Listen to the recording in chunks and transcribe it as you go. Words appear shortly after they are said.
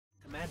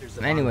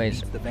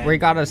Anyways, we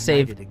gotta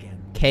save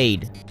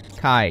CAYDE.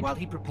 While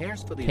he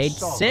prepares for the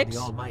assault on CAYDE-6? the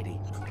Almighty,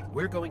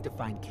 we're going to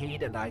find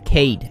CAYDE and I.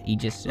 CAYDE, he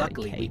just said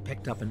Luckily, we CAYDE.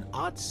 picked up an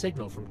odd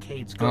signal from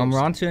CAYDE's ghost. We're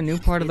on to a new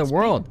part of the It's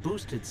world. being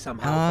boosted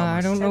somehow from I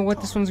a don't know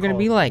what this one's gonna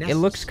be centaur like. called It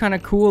looks kind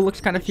of cool, looks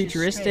kind of which is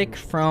futuristic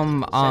strange.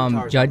 from Centaurs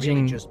are judging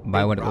really just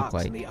by big what it looked rocks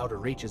like. in the outer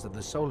reaches of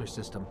the solar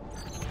system.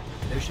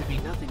 There should be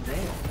nothing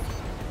there.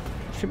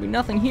 Should be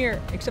nothing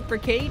here except for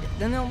CAYDE.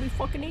 Then that'll be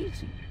fucking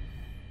easy.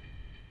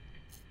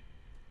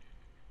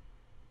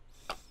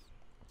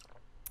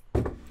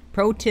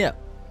 Pro tip.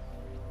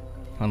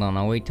 Hold on,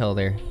 I'll wait till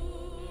they're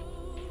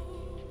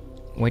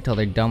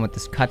done with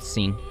this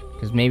cutscene,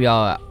 because maybe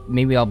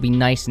I'll be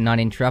nice and not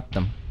interrupt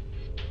them.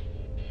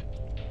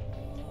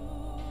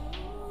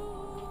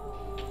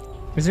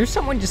 Is there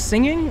someone just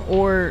singing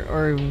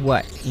or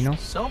what? You know?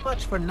 So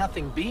much for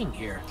nothing being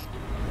here.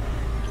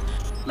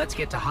 Let's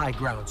get to high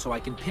ground so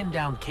I can pin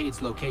down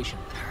CAYDE's location.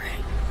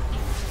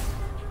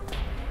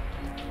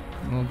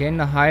 Well, getting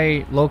the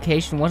high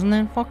location wasn't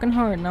that fucking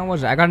hard, now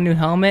was it? I got a new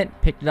helmet,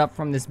 picked it up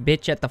from this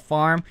bitch at the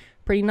farm.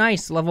 Pretty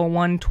nice, level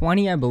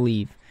 120, I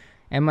believe.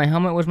 And my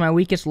helmet was my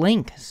weakest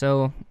link,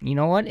 so you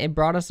know what? It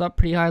brought us up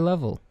pretty high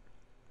level.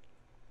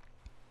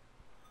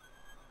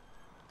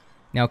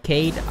 Now,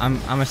 CAYDE,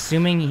 I'm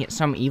assuming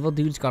some evil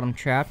dude's got him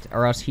trapped,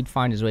 or else he'd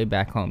find his way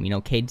back home. You know,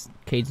 CAYDE's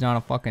not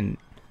a fucking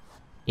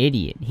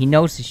idiot. He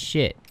knows his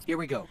shit. Here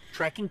we go.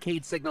 Tracking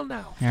CAYDE signal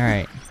now. All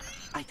right.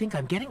 I think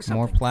I'm getting something.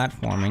 More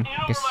platforming.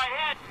 I guess.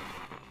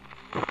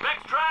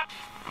 Vex trap.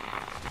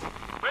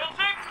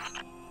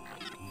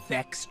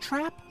 Vex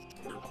trap?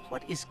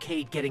 What is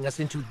CAYDE getting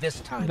us into this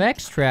time?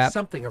 Vex trap.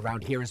 Something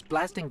around here is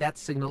blasting that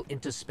signal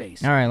into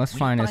space. All right, let's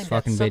find this that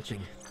fucking bitch.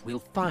 something, we'll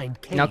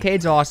find CAYDE. Now,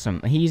 CAYDE's awesome.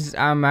 He's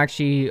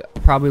actually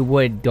probably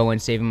would go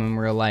and save him in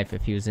real life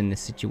if he was in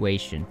this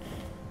situation.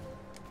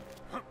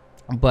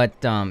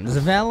 But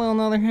Zavala, on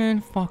the other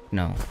hand, fuck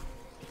no.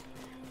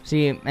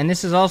 See, and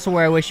this is also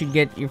where I wish you'd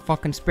get your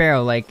fucking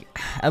Sparrow. Like,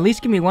 at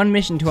least give me one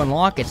mission to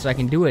unlock it so I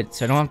can do it,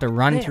 so I don't have to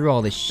run There, through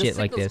all this the shit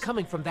like signal's this.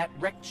 coming from that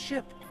wrecked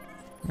ship.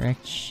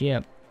 Wrecked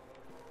ship.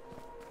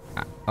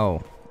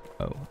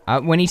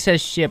 When he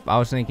says ship, I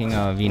was thinking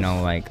of, you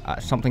know, like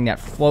something that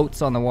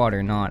floats on the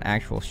water, not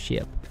actual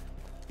ship.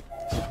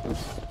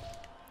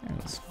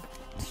 Let's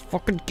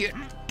fucking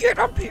get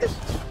up here.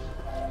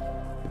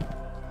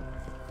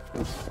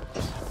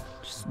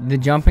 Just the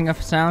jumping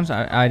of sounds,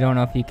 I don't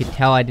know if you could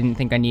tell, I didn't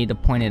think I needed to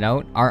point it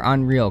out, are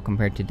unreal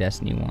compared to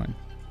Destiny 1.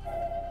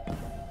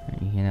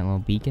 You hear that little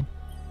beacon?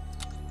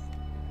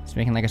 It's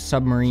making like a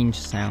submarine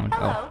sound.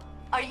 Hello.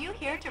 Are you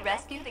here to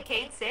rescue the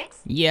CAYDE-6?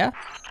 Yeah?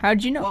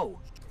 How'd you know? Whoa,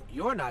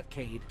 you're not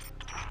CAYDE.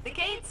 The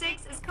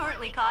CAYDE-6 is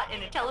currently caught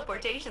in a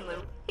teleportation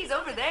loop. He's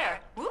over there.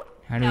 Whoop.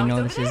 How do you Now know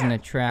he's this over isn't there.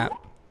 a trap?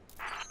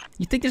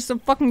 You think this is a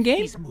fucking game?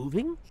 He's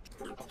moving?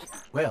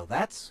 Well,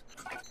 that's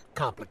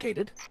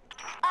complicated.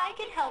 I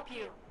can help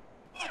you.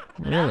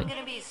 But Really? I'm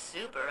gonna be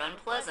super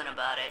unpleasant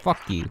about it.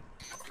 Fuck you.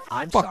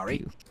 I'm Fuck sorry.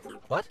 you.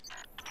 What?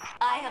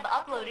 I have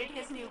uploaded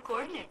his new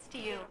coordinates to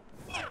you.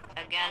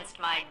 Against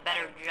my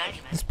better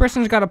judgment. This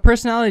person's got a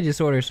personality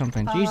disorder or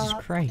something. Jesus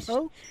Christ.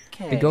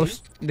 Okay.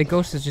 The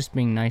ghost is just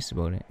being nice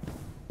about it.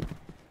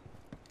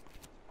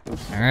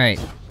 Alright.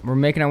 We're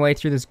making our way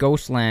through this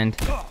ghost land.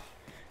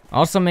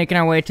 Also making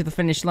our way to the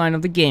finish line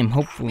of the game, May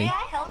hopefully.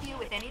 I help you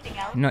with anything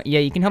else? No, yeah,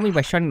 you can help me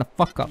by shutting the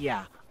fuck up.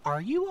 Yeah. Are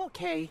you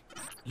okay?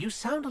 You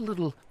sound a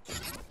little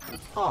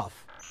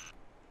off.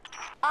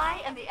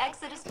 I am the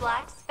Exodus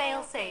Black's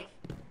failsafe.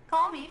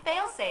 Call me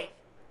failsafe.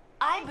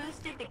 I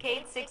boosted the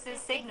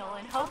CAYDE-6's signal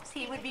in hopes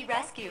he would be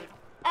rescued.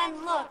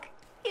 And look,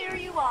 here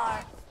you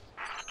are.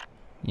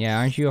 Yeah,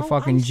 aren't you a Oh,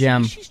 fucking I see.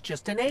 gem? She's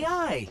just an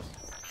AI.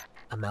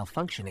 A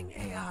malfunctioning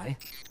AI.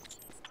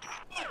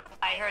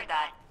 I heard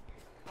that.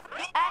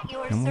 At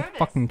your No one service.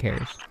 fucking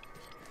cares.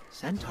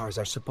 Centaurs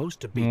are supposed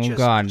to be Oh just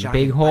god, giant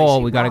big hole,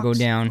 icy we gotta go rocks.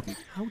 down.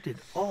 How did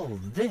all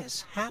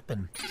this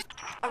happen?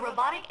 A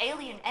robotic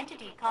alien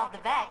entity called the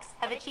Vex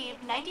have achieved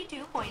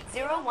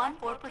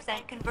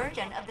 92.014%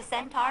 conversion of the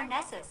Centaur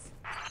Nessus.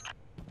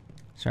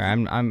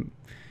 Sorry,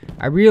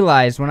 I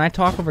realize when I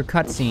talk over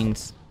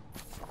cutscenes,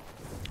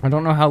 I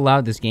don't know how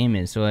loud this game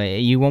is, so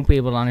you won't be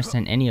able to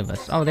understand any of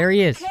us. Oh, there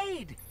he is.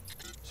 CAYDE!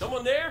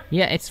 Someone there?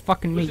 Yeah, it's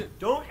fucking me. Listen,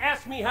 don't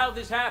ask me how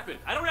this happened.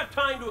 I don't have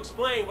time to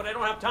explain what I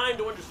don't have time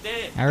to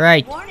understand.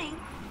 Alright. Warning,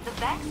 the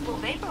Vex will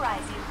vaporize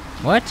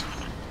you. What?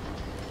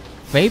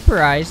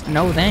 Vaporized?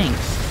 No thanks.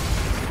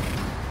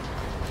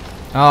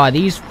 Oh,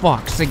 these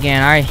fucks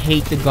again. I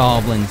hate the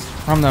goblins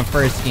from the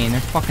first game. They're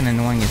fucking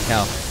annoying as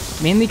hell.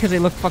 Mainly because they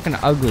look fucking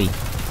ugly.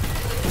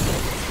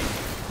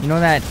 You know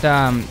that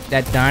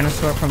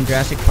dinosaur from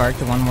Jurassic Park,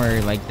 the one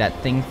where like that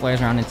thing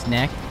flares around its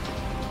neck?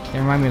 They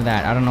remind me of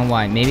that. I don't know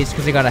why. Maybe it's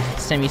because they got a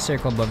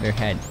semicircle above their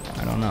head.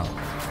 I don't know.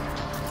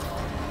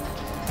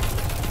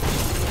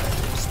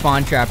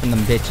 Spawn trapping them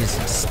bitches.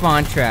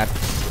 Spawn trap.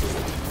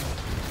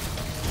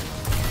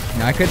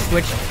 Now I could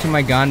switch to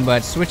my gun,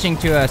 but switching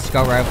to a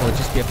skull rifle would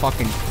just be a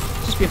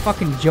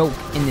fucking joke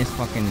in this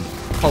fucking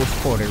close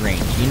quarter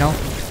range, you know?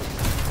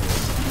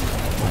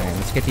 Alright,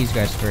 let's get these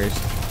guys first.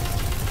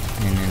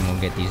 And then we'll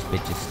get these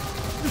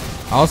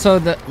bitches. Also,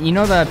 you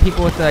know the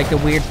people with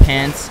the weird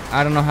pants?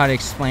 I don't know how to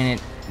explain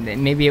it.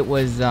 Maybe it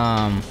was,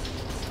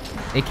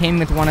 it came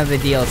with one of the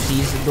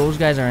DLCs. Those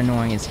guys are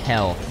annoying as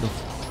hell.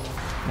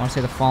 I want to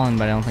say the Fallen,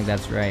 but I don't think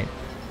that's right.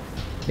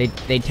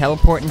 They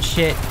teleport and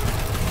shit. Oh,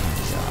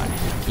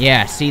 God.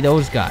 Yeah, see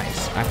those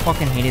guys. I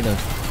fucking hated those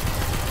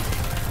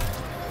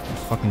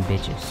fucking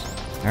bitches.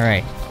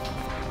 Alright.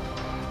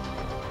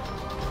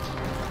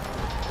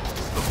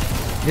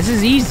 This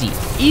is easy.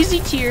 Easy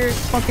tier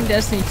fucking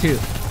Destiny 2.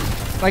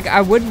 Like,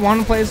 I would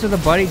want to play this with a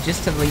buddy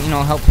just to, like, you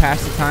know, help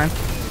pass the time.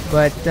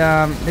 But,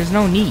 there's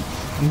no need.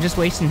 I'm just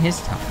wasting his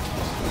time.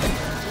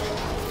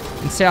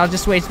 Instead, I'll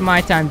just waste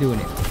my time doing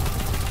it.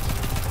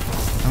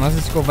 Unless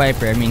it's Go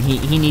Viper. I mean,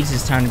 he needs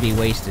his time to be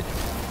wasted.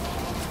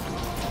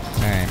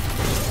 Alright.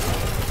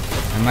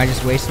 Am I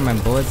just wasting my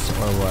bullets,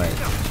 or what?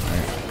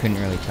 I couldn't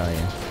really tell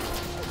you.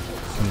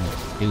 Some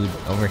dude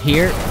over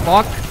here.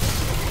 Fuck!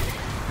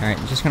 Alright,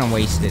 I'm just gonna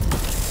waste it.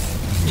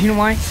 You know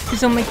why?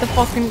 Because I'll make the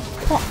fucking...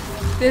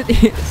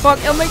 Fuck,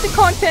 it'll make the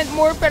content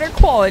more better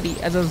quality.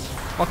 As I was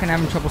fucking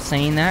having trouble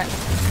saying that.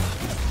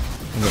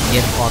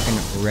 Get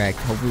fucking wrecked.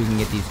 Hopefully we can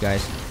get these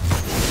guys.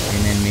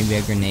 And then maybe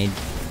a grenade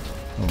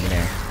over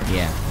there.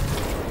 Yeah.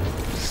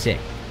 Sick.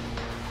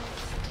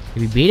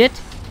 Did we beat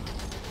it?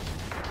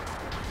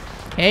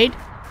 Cayde?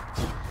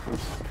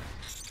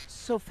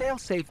 So,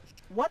 Failsafe,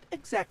 what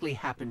exactly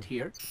happened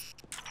here?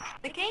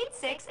 The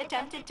CAYDE-6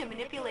 attempted to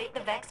manipulate the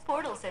Vex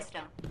portal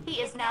system.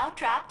 He is now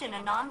trapped in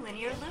a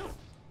non-linear loop.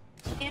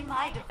 In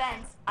my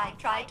defense, I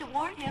tried to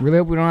warn him. Really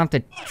hope we don't have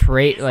to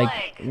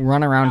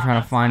run around trying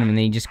to find him and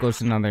then he just goes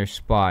to another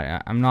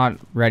spot. I'm not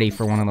ready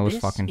for one of those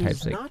fucking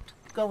types of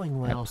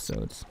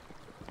episodes.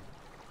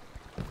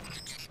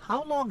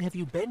 How long have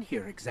you been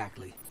here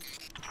exactly?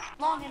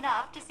 Long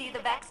enough to see the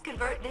Vex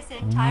convert this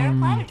entire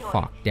planetoid.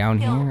 Fuck, down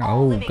Kill here?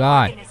 all Oh, living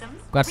God.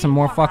 organisms, Got some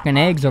more reform fucking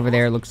our eggs over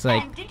there, it molecules, looks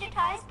like. And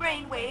digitize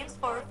brainwaves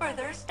for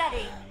further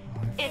study.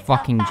 It's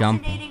Fucking a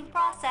jump. fascinating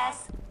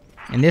process.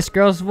 And this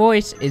girl's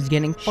voice is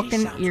getting She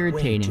fucking sounds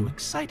irritating. way too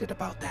excited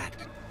about that.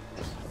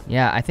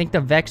 Yeah, I think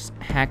the Vex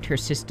hacked her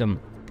system.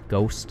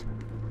 Ghost.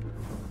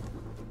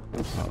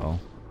 Uh-oh.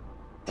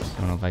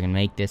 Don't know if I can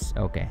make this.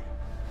 Okay.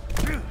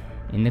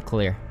 In the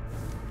clear.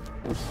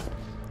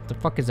 What the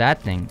fuck is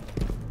that thing?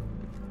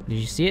 Did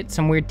you see it?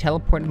 Some weird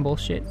teleporting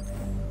bullshit?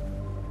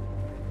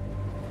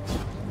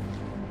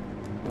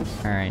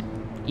 Alright.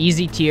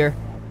 Easy tier.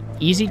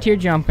 Easy tier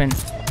jumping.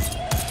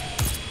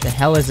 The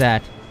hell is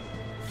that?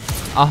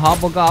 A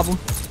hobgoblin?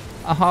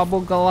 A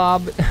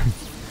hobgoblin?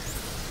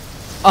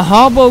 A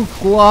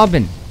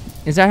hobgoblin.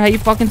 Is that how you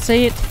fucking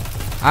say it?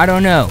 I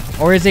don't know.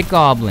 Or is it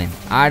goblin?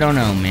 I don't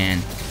know, man.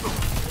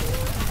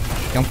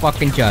 Don't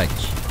fucking judge.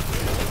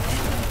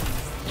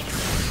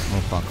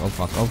 Oh fuck, oh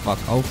fuck, oh fuck,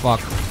 oh fuck.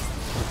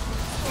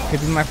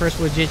 Could be my first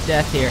legit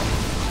death here.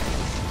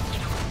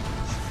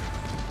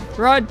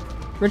 Run!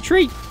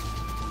 Retreat!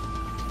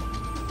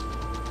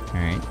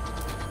 Alright.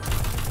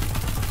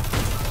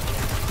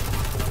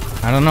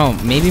 I don't know,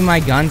 maybe my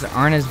guns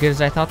aren't as good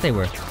as I thought they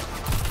were.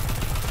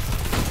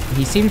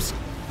 He seems...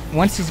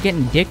 Once he's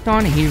getting dicked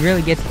on, he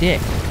really gets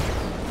dicked.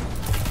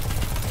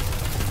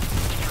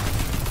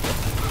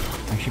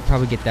 I should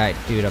probably get that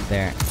dude up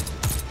there.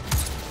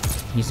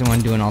 He's the one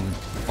doing all the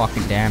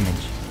fucking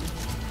damage.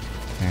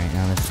 Alright,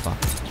 now this fuck.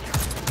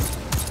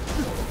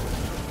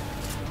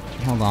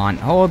 Hold on,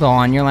 hold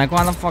on. You're like,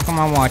 why the fuck am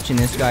I watching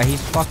this guy?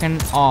 He's fucking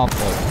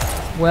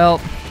awful. Well,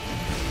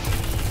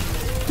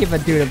 give a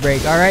dude a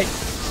break, alright?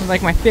 This is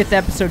like my 5th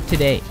episode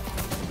today.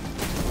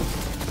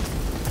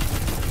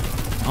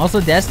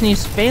 Also,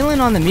 Destiny's failing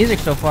on the music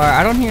so far.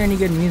 I don't hear any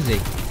good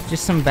music.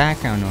 Just some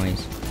background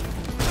noise.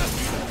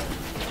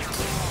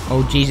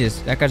 Oh, Jesus.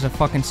 That guy's a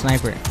fucking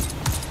sniper.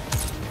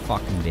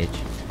 Fucking bitch.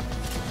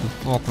 You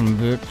fucking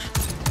bitch.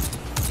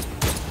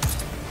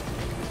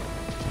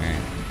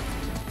 Alright.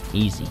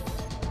 Easy.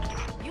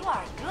 You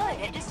are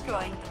good at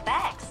destroying the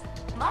Vex.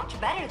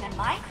 Much better than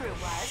my crew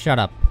was. Shut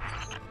up.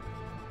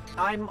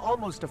 I'm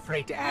almost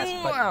afraid to ask,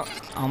 but...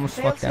 I almost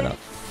fucked that up.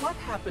 What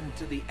happened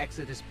to the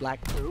Exodus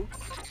Black crew?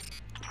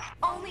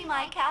 Only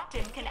my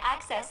captain can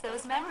access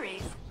those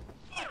memories.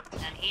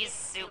 And he's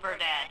super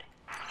dead.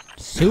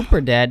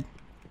 Super dead?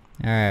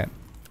 Alright.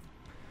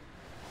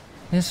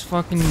 This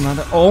fucking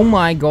mother... Oh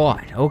my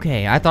god.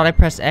 Okay, I thought I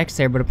pressed X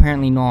there, but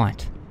apparently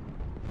not.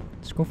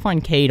 Let's go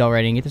find Cayde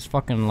already and get this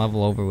fucking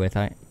level over with.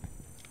 I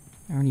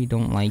already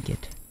don't like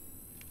it.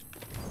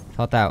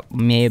 Thought that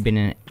may have been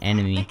an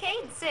enemy. The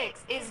CAYDE-6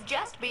 is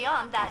just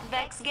beyond that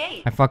Vex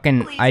gate.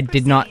 I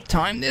did not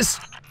time this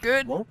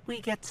good. Won't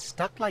we get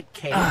stuck like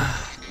Cayde?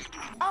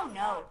 Oh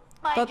no.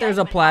 I thought there was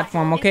a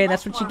platform, okay?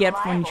 That's what you get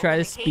when you try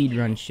to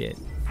speedrun shit.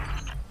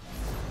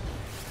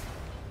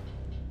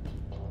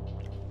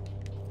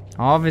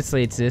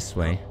 Obviously, it's this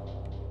way.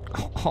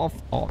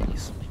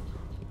 Obviously.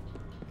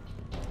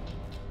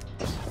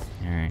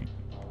 Alright.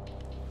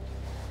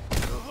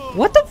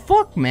 What the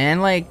fuck,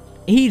 man? Like,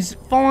 he's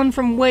fallen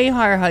from way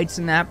higher heights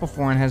than that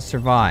before and has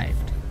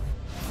survived.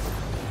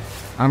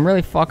 I'm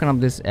really fucking up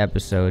this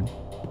episode.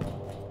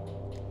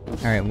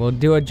 Alright, we'll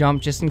do a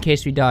jump just in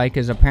case we die,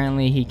 because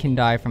apparently he can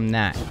die from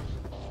that.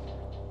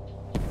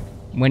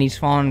 When he's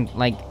fallen,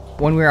 like,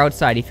 when we were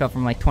outside, he fell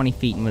from like 20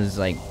 feet and was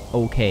like,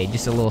 okay,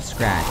 just a little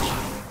scratch.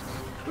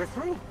 We're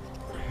through.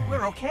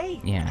 We're okay.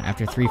 Yeah,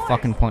 after 3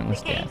 fucking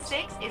pointless deaths.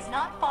 CAYDE-6 is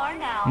not far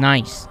now.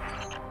 Nice.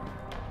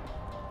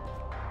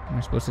 Am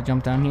I supposed to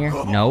jump down here?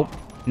 Nope.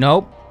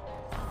 Nope.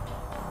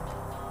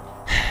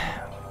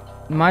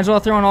 Might as well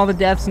throw in all the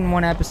deaths in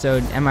one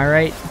episode, am I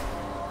right?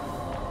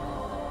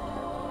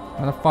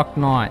 Why the fuck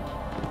not?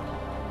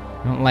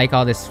 I don't like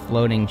all this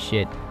floating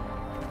shit.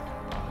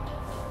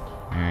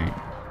 Alright.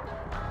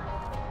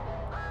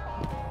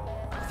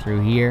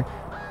 Through here.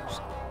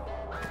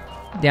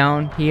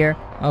 Down here.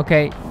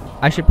 Okay.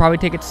 I should probably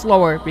take it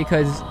slower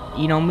because,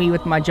 you know me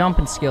with my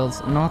jumping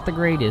skills, not the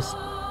greatest.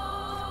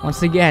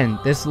 Once again,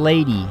 this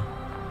lady.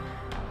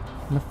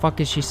 Where the fuck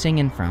is she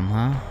singing from,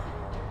 huh?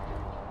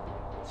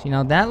 See,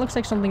 now that looks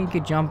like something you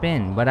could jump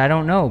in, but I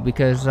don't know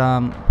because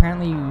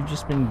apparently you've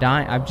just been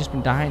dying. I've just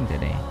been dying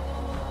today.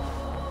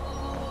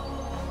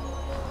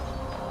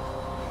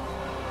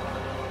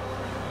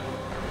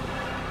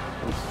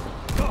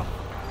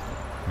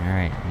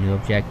 Alright, new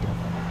objective.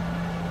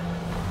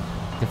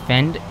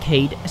 Defend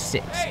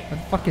CAYDE-6. Hey, What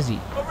the fuck is he?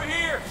 over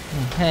here!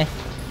 Hey,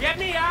 Get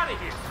me out of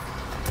here!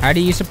 how do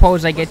you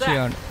suppose I get What's you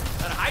that? out?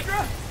 That a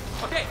Hydra?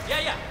 Okay,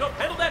 yeah. No,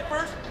 handle that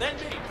first, then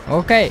me.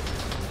 Okay.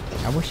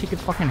 I wish he could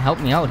fucking help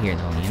me out here,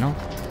 though, you know?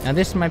 Now,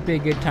 this might be a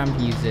good time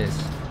to use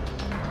this.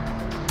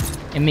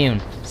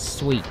 Immune.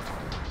 Sweet.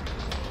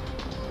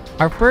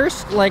 Our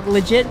first, like,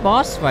 legit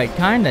boss fight,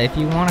 kinda, if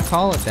you want to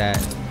call it that.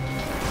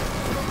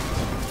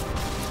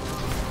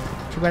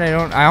 Too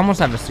bad I almost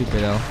have a super,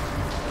 though.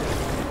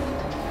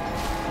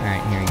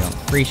 Alright, here we go.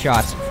 Free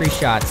shots. Free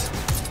shots.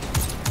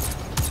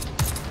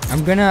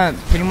 I'm gonna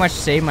pretty much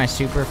save my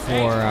super for,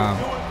 Hey, you're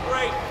doing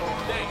great.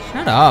 Thanks.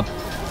 Shut up.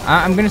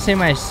 I'm gonna save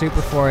my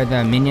super for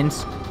the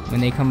minions when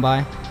they come by.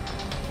 I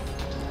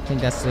think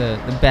that's the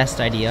best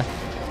idea.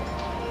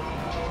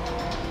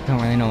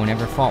 Don't really know.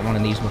 Never fought one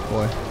of these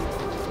before.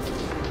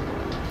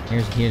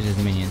 Here's his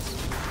minions.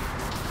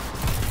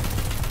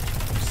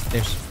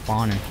 They're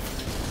spawning.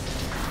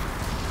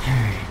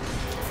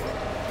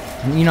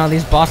 And, you know,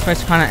 these boss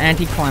fights are kind of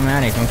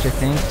anticlimactic, don't you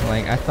think?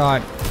 Like, I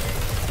thought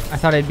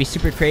it'd be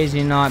super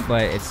crazy or not,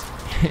 but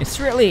it's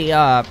really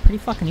pretty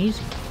fucking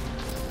easy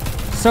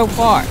so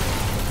far.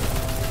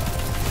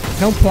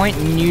 No point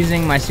in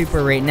using my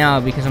super right now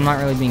because I'm not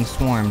really being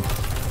swarmed.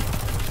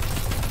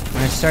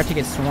 When I start to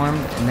get swarmed,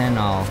 and then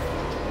I'll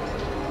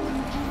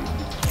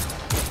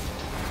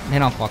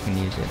fucking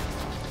use it.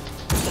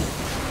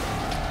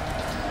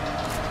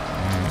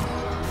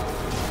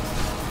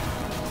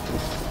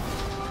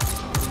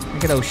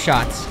 Look at those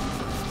shots.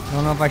 I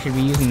don't know if I should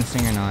be using this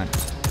thing or not.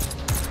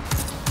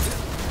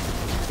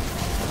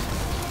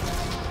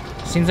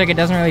 Seems like it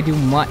doesn't really do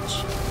much.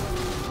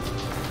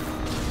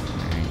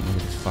 Alright, look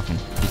at this fucking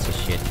piece of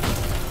shit.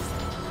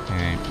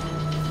 Alright.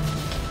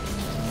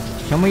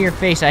 Show me your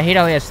face. I hate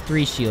how he has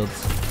 3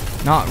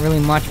 shields. Not really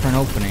much for an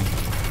opening.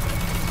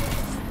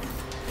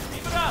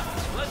 Keep it up.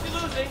 Unless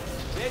you're losing,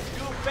 then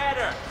do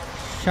better.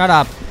 Shut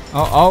up.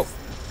 Oh.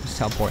 He's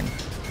teleporting.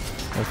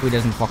 Hopefully he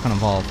doesn't fucking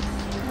evolve.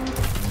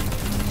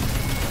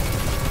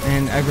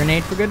 And a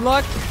grenade for good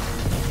luck.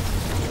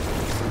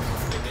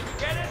 Did you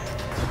get it?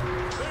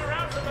 Turn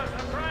around so much.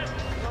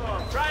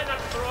 I'm trying not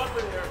to throw up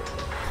in here.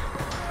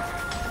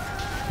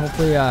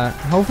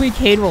 Hopefully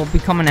Cayde will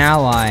become an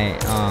ally,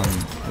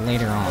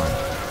 later on.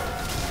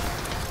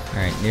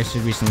 Alright, there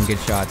should be some good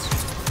shots.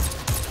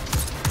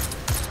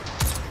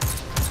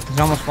 He's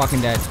almost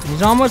fucking dead.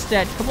 He's almost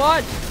dead. Come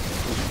on!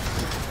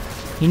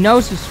 He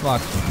knows he's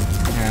fucked.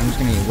 Alright, I'm just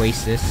gonna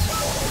waste this.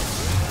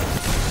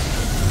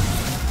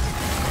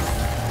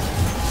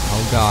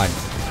 Oh god.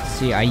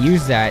 See, I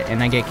use that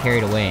and I get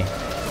carried away.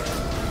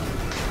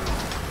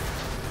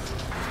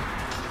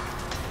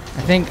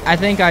 I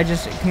think I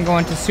just can go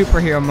into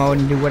superhero mode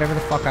and do whatever the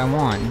fuck I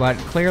want, but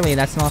clearly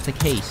that's not the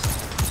case.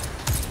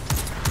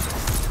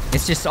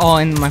 It's just all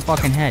in my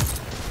fucking head.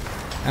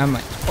 And I'm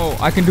like, oh,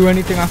 I can do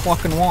anything I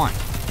fucking want.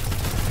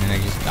 And then I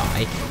just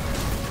die.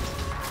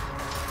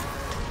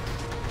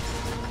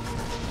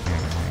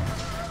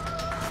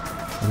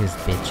 Look at this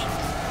bitch.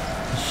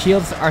 The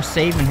shields are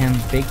saving him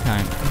big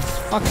time.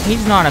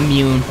 He's not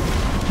immune.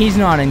 He's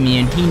not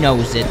immune. He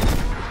knows it.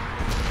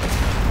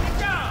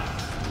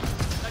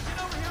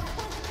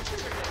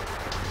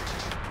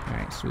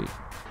 Alright, sweet.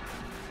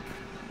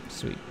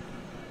 Sweet.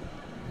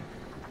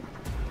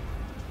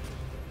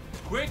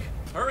 Quick,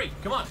 hurry,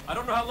 come on. I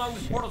don't know how long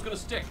this portal's gonna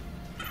stick.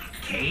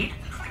 Cayde?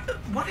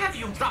 What have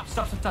you... Stop.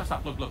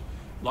 Look.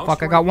 Long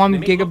Fuck, I story, got 1 they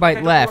may look like I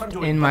gigabyte know what I'm left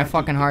doing, in but my I do.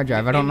 fucking hard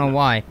drive. I don't know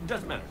why.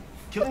 Doesn't matter.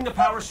 Killing the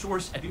power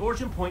source at the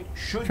origin point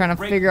should Trying to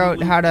break figure the out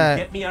loop how to, and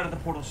get me out of the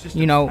portal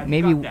system. you know, I've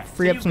maybe got that.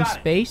 free Say up you some got it.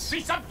 space. Say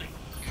something.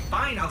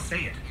 Fine, I'll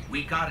say it.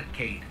 We got it,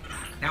 Cayde.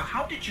 Now,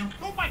 how did you...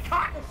 Oh my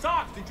cotton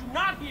socks! Did you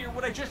not hear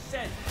what I just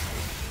said?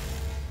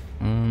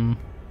 I'm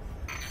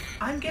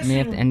May guessing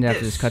have to end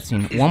after this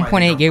cutscene. is why 1.8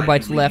 they don't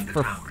like gigabytes you left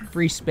leaving for the tower.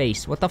 free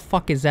space. What the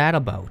fuck is that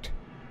about?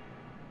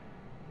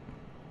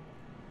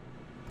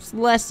 It's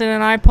less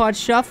than an iPod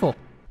Shuffle.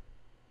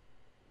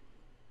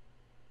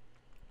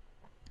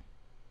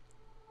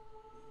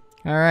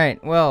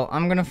 Alright, well,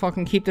 I'm gonna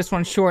fucking keep this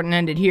one short and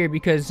end it here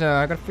because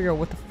I gotta figure out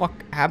what the fuck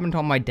happened to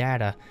all my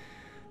data.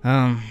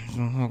 So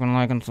fucking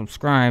like and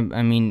subscribe.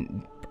 I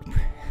mean,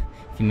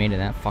 if you made it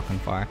that fucking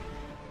far.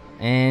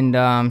 And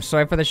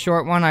sorry for the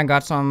short one. I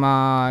got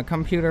some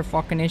computer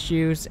fucking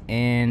issues,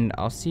 and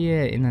I'll see you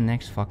in the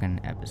next fucking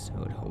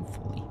episode,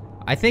 hopefully.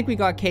 I think we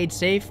got CAYDE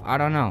safe. I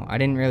don't know. I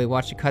didn't really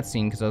watch the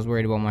cutscene because I was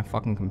worried about my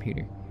fucking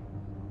computer.